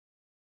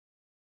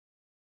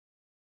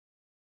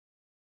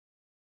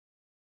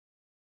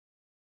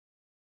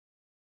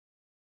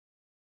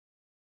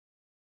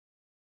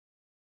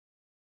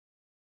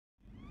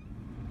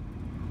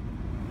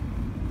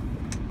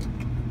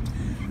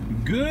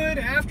Good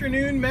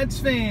afternoon, Mets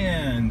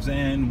fans,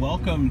 and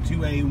welcome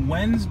to a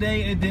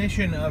Wednesday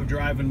edition of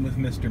Driving with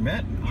Mr.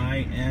 Met.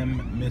 I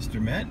am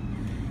Mr. Met,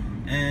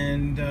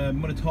 and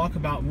I'm going to talk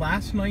about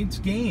last night's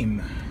game,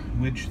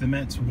 which the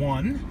Mets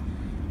won,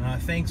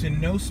 thanks in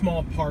no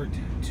small part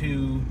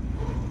to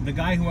the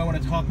guy who I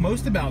want to talk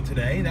most about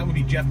today. That would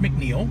be Jeff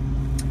McNeil.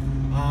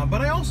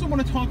 But I also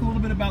want to talk a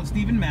little bit about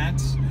Steven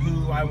Matz,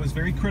 who I was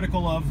very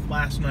critical of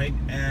last night,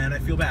 and I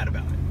feel bad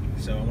about it.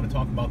 So I want to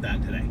talk about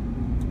that today.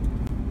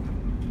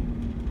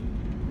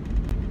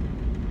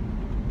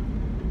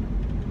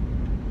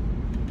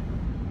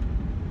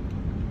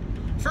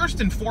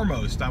 First and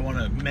foremost, I want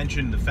to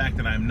mention the fact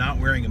that I'm not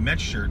wearing a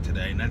Mets shirt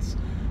today, and that's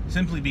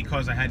simply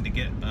because I had to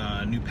get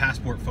a new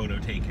passport photo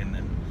taken,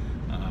 and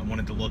I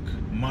wanted to look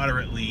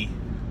moderately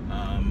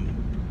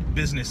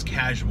business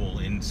casual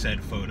in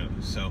said photo.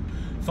 So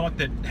thought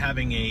that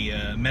having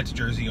a Mets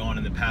jersey on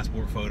in the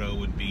passport photo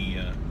would be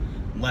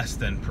less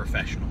than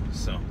professional.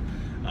 So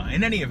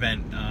in any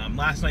event,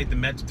 last night the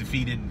Mets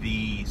defeated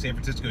the San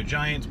Francisco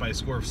Giants by a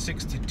score of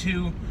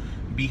 6-2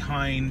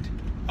 behind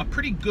a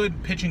pretty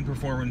good pitching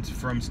performance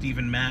from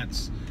Steven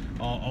Matz,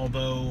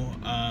 although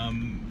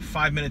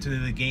 5 minutes into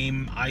the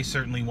game, I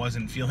certainly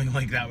wasn't feeling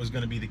like that was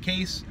going to be the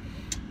case.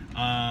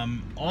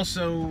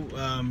 Also,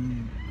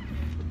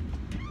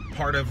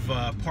 part of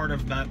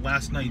that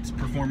last night's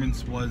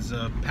performance was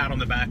a pat on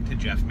the back to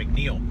Jeff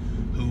McNeil,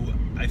 who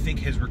I think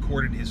has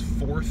recorded his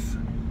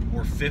 4th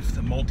or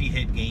 5th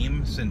multi-hit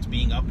game since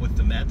being up with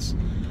the Mets.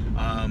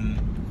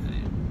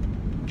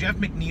 Jeff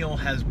McNeil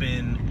has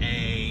been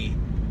a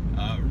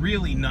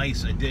really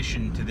nice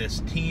addition to this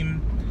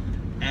team,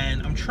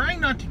 and I'm trying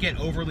not to get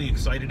overly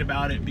excited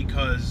about it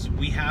because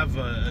we have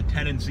a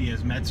tendency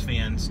as Mets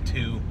fans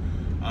to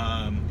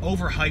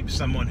overhype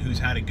someone who's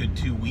had a good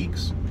 2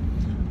 weeks.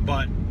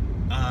 But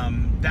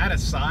that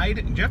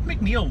aside, Jeff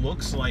McNeil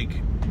looks like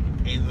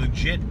a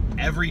legit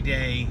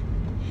everyday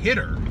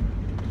hitter,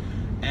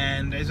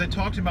 and as I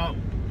talked about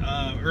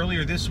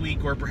earlier this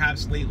week, or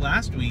perhaps late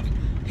last week,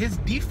 his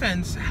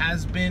defense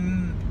has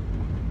been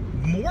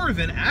more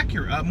than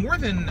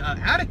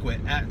adequate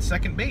at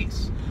second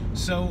base.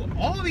 So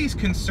all of these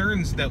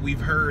concerns that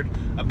we've heard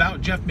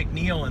about Jeff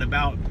McNeil and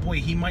about, boy,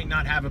 he might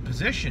not have a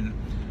position,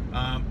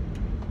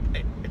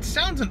 it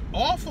sounds an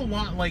awful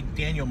lot like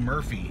Daniel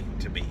Murphy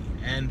to me.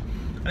 And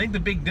I think the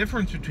big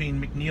difference between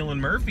McNeil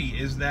and Murphy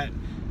is that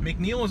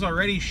McNeil is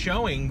already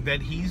showing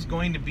that he's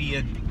going to be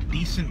a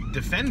decent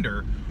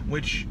defender,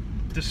 which,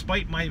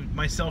 despite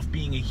myself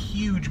being a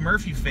huge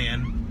Murphy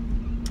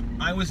fan,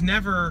 I was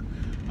never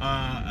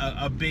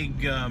a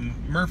big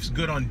Murph's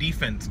good on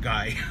defense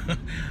guy.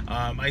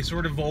 I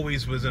sort of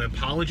always was an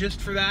apologist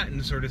for that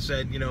and sort of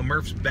said, you know,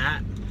 Murph's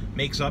bat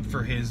makes up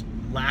for his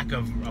lack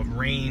of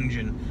range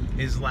and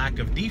his lack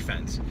of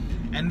defense.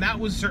 And that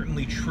was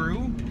certainly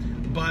true,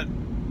 but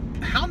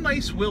how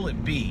nice will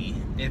it be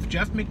if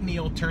Jeff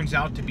McNeil turns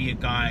out to be a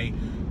guy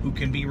who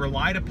can be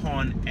relied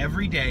upon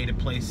every day to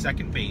play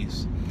second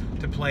base,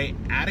 to play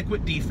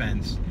adequate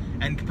defense,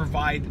 and to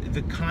provide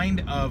the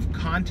kind of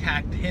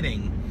contact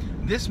hitting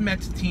this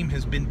Mets team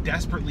has been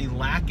desperately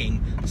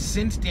lacking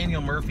since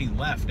Daniel Murphy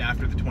left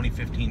after the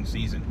 2015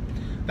 season.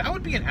 That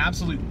would be an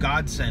absolute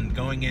godsend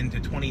going into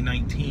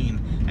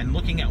 2019 and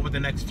looking at what the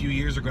next few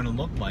years are going to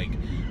look like.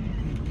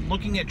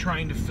 Looking at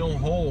trying to fill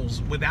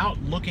holes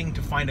without looking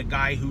to find a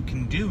guy who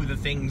can do the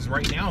things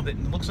right now that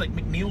looks like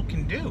McNeil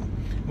can do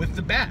with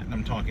the bat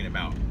I'm talking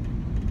about.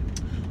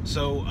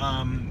 So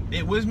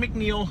it was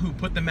McNeil who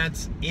put the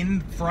Mets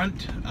in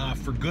front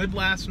for good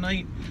last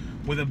night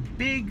with a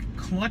big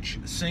clutch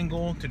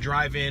single to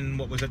drive in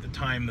what was at the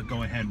time the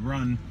go-ahead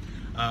run.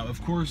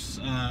 Of course,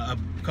 a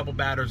couple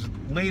batters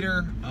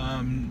later,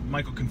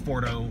 Michael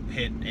Conforto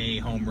hit a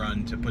home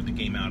run to put the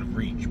game out of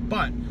reach.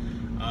 But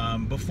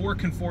before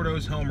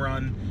Conforto's home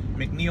run,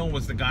 McNeil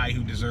was the guy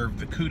who deserved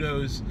the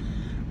kudos,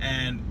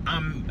 and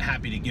I'm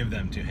happy to give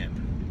them to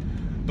him.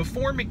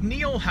 Before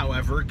McNeil,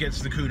 however,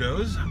 gets the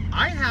kudos,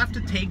 I have to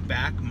take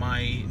back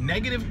my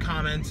negative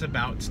comments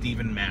about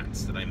Steven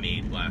Matz that I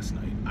made last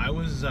night. I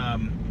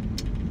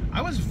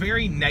was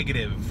very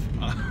negative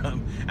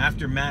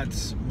after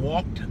Matz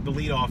walked the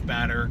leadoff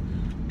batter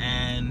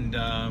and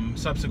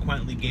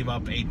subsequently gave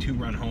up a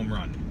 2-run home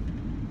run.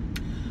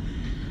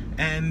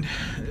 And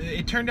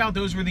it turned out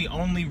those were the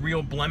only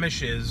real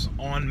blemishes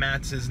on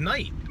Matz's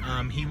night.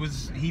 He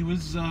was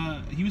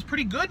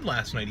pretty good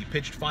last night. He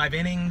pitched 5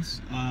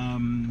 innings,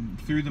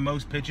 threw the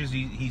most pitches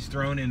he's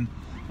thrown in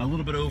a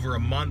little bit over a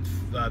month.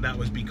 That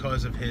was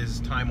because of his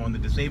time on the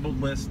disabled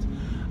list.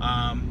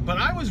 But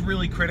I was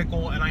really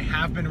critical, and I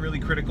have been really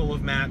critical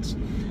of Matz.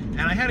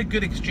 And I had a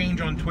good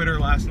exchange on Twitter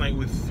last night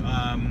with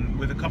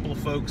a couple of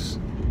folks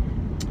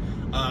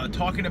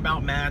talking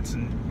about Matz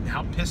and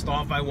how pissed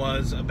off I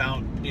was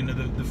about, you know,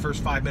 the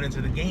first 5 minutes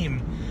of the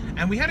game.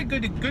 And we had a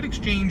good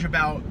exchange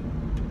about,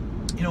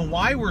 you know,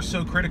 why we're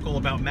so critical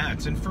about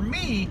Matz. And for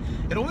me,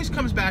 it always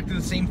comes back to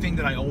the same thing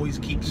that I always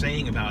keep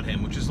saying about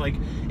him, which is like,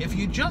 if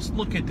you just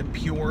look at the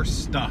pure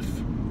stuff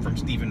from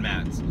Steven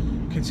Matz,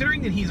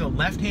 considering that he's a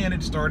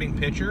left-handed starting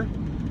pitcher,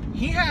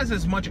 He has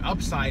as much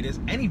upside as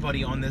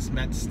anybody on this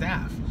Mets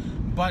staff,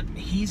 but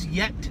he's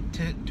yet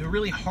to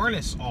really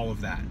harness all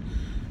of that.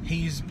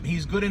 He's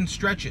good in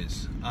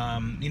stretches,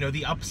 you know,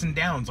 the ups and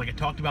downs, like I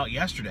talked about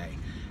yesterday.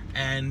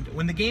 And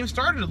when the game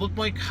started, it looked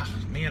like, oh,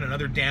 man,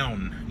 another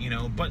down, you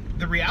know. But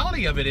the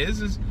reality of it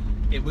is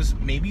it was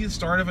maybe the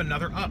start of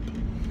another up.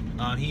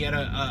 He had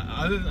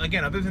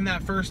other than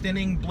that first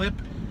inning blip,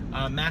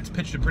 Matz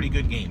pitched a pretty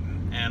good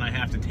game, and I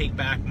have to take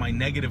back my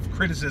negative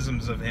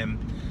criticisms of him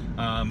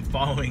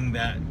following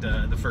that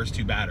the first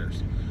two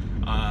batters.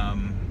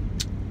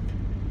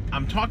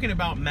 I'm talking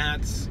about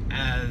Matz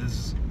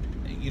as,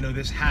 you know,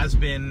 this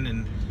has-been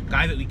and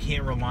guy that we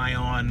can't rely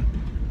on,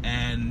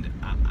 and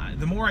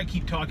the more I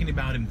keep talking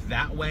about him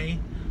that way,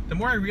 the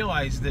more I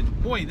realize that,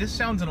 boy, this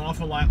sounds an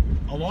awful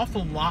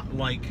lot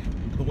like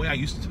the way I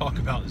used to talk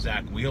about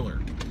Zach Wheeler.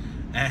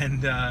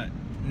 And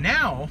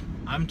now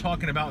I'm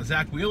talking about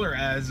Zach Wheeler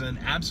as an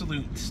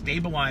absolute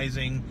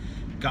stabilizing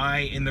guy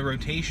in the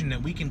rotation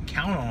that we can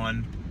count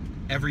on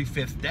every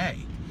fifth day.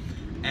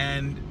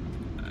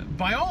 And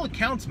by all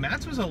accounts,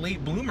 Matz was a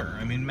late bloomer.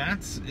 I mean,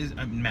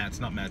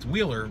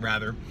 Wheeler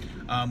rather,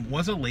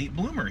 was a late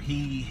bloomer.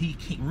 He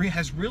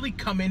has really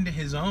come into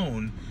his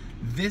own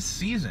this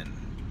season.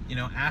 You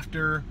know,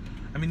 after,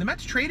 I mean, the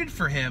Mets traded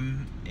for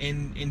him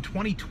in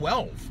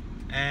 2012,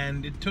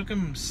 and it took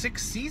him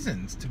 6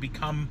 seasons to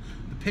become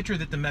the pitcher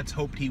that the Mets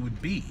hoped he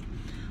would be.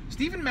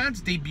 Steven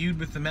Matz debuted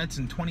with the Mets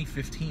in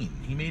 2015.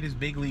 He made his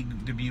big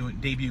league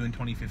debut in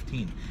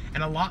 2015.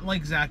 And a lot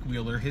like Zach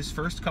Wheeler, his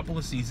first couple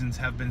of seasons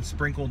have been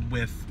sprinkled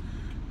with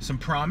some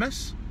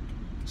promise,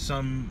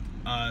 some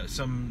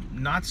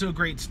not so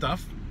great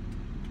stuff,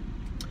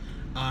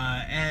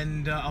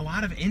 and a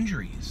lot of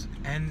injuries.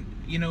 And,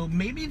 you know,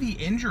 maybe the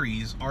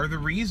injuries are the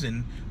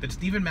reason that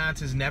Steven Matz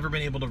has never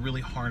been able to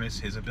really harness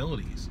his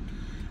abilities.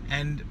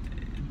 And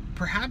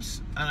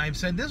perhaps, and I've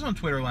said this on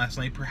Twitter last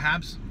night,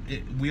 perhaps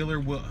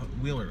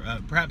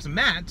perhaps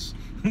Matz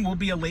will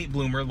be a late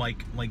bloomer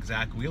like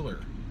Zach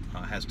Wheeler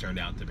has turned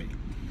out to be.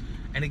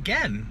 And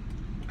again,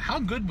 how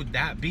good would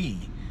that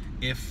be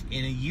if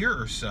in a year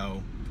or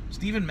so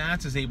Steven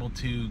Matz is able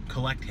to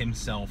collect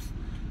himself,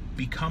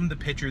 become the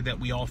pitcher that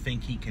we all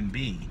think he can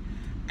be,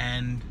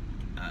 and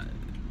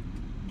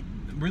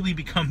really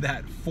become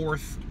that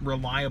fourth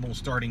reliable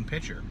starting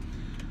pitcher.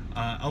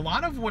 A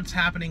lot of what's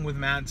happening with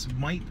Matz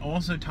might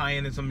also tie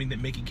into something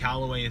that Mickey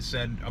Callaway has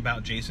said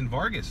about Jason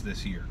Vargas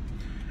this year.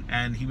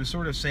 And he was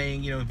sort of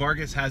saying, you know,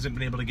 Vargas hasn't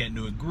been able to get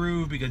into a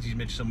groove because he's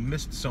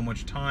missed so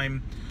much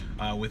time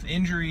with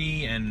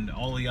injury and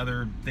all the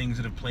other things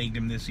that have plagued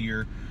him this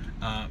year.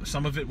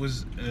 Some of it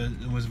was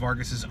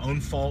Vargas's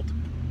own fault.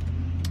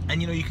 And,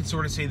 you know, you can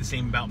sort of say the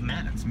same about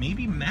Matz.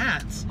 Maybe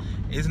Matz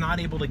is not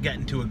able to get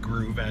into a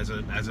groove as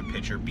a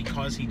pitcher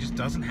because he just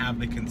doesn't have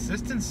the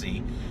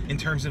consistency in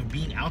terms of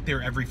being out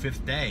there every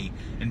fifth day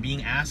and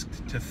being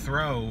asked to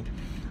throw,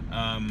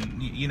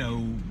 you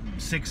know,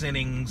 6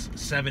 innings,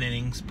 7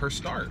 innings per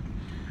start,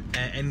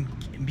 and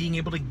being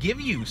able to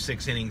give you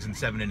 6 innings and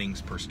 7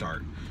 innings per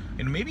start.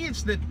 And maybe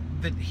it's that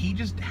he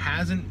just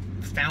hasn't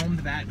found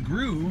that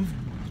groove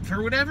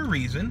for whatever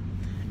reason.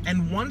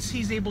 And once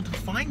he's able to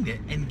find it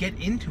and get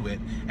into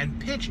it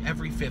and pitch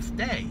every fifth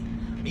day,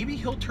 maybe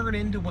he'll turn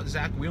into what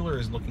Zach Wheeler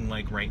is looking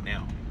like right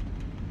now.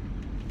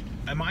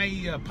 Am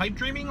I pipe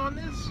dreaming on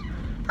this?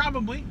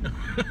 Probably.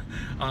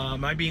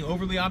 Am I being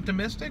overly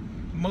optimistic?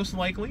 Most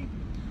likely.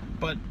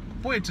 But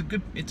boy, it's a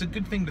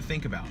good thing to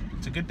think about.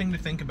 It's a good thing to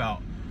think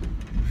about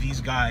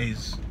these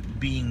guys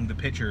being the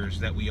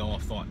pitchers that we all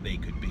thought they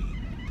could be.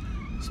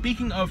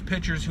 Speaking of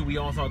pitchers who we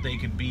all thought they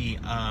could be,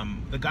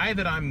 the guy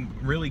that I'm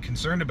really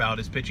concerned about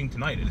is pitching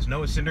tonight. It is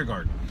Noah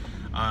Syndergaard.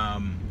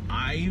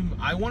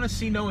 I want to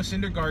see Noah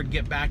Syndergaard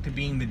get back to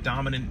being the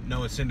dominant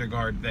Noah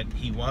Syndergaard that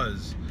he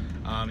was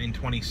in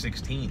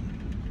 2016.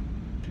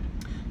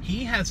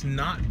 He has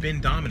not been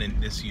dominant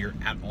this year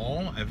at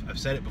all. I've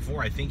said it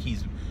before. I think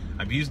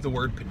I've used the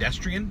word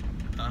pedestrian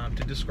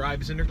to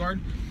describe Syndergaard,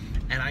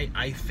 and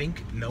I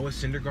think Noah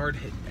Syndergaard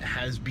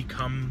has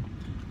become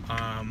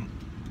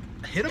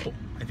hittable.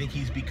 I think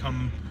he's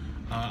become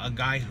a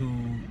guy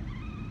who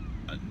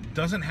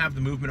doesn't have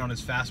the movement on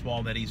his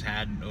fastball that he's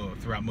had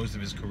throughout most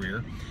of his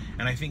career,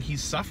 and I think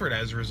he's suffered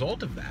as a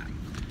result of that.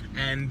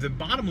 And the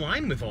bottom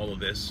line with all of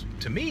this,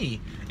 to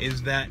me,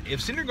 is that if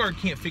Syndergaard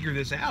can't figure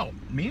this out,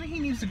 maybe he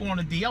needs to go on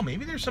a DL.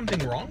 Maybe there's something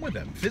wrong with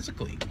him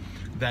physically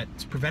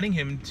that's preventing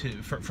him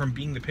from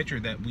being the pitcher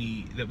that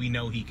we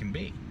know he can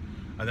be,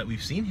 that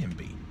we've seen him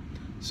be.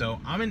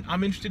 So I'm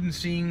interested in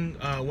seeing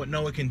what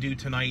Noah can do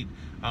tonight.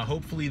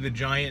 Hopefully the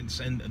Giants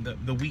and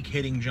the weak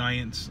hitting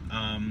Giants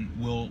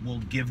will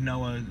give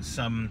Noah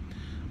some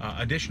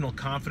additional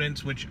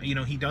confidence, which, you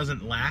know, he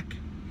doesn't lack.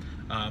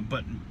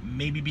 But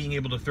maybe being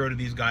able to throw to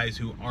these guys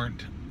who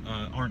aren't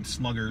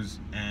sluggers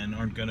and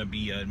aren't going to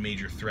be a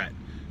major threat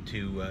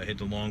to hit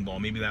the long ball,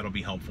 maybe that'll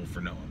be helpful for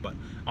Noah. But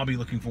I'll be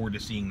looking forward to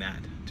seeing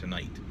that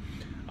tonight.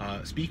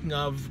 Speaking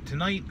of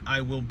tonight,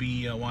 I will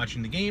be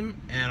watching the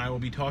game, and I will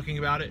be talking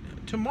about it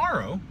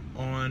tomorrow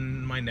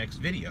on my next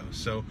video.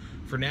 So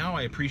for now,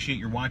 I appreciate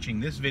your watching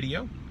this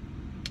video.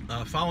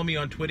 Follow me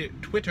on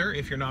Twitter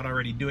if you're not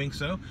already doing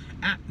so,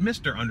 at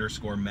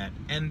Mr_Met.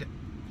 And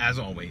as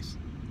always,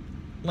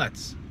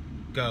 let's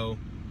go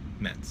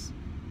Mets.